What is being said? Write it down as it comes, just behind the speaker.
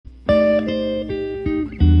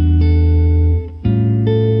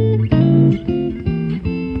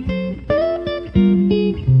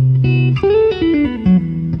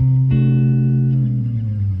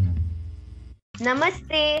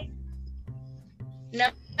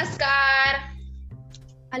Namaskar.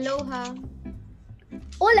 Aloha.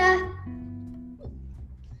 Hola,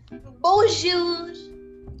 Bonjour.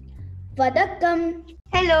 Vadakkam.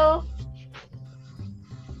 Hello.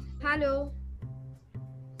 Hello.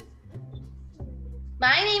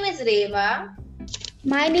 My name is Reva.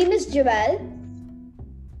 My name is Joel.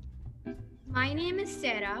 My name is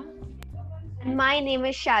Sarah. My name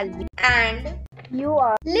is Shalvi. And You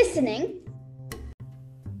are Listening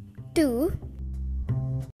to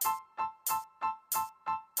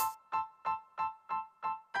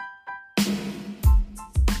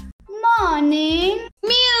Morning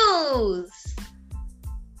Muse.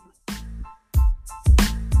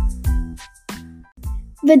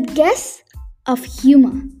 with guests of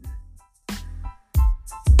humor.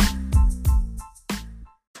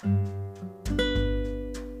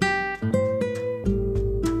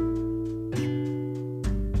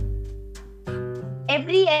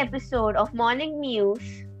 every episode of Morning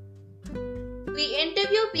Muse. We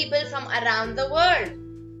interview people from around the world.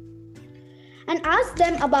 And ask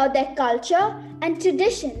them about their culture and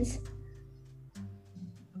traditions.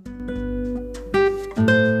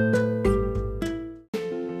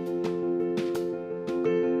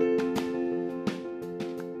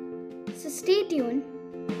 So stay tuned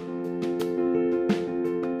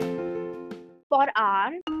For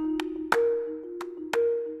our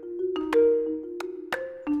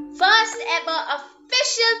First ever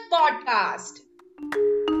official podcast.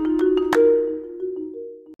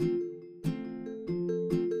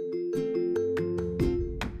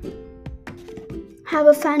 Have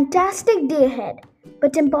a fantastic day ahead,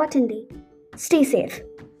 but importantly, stay safe.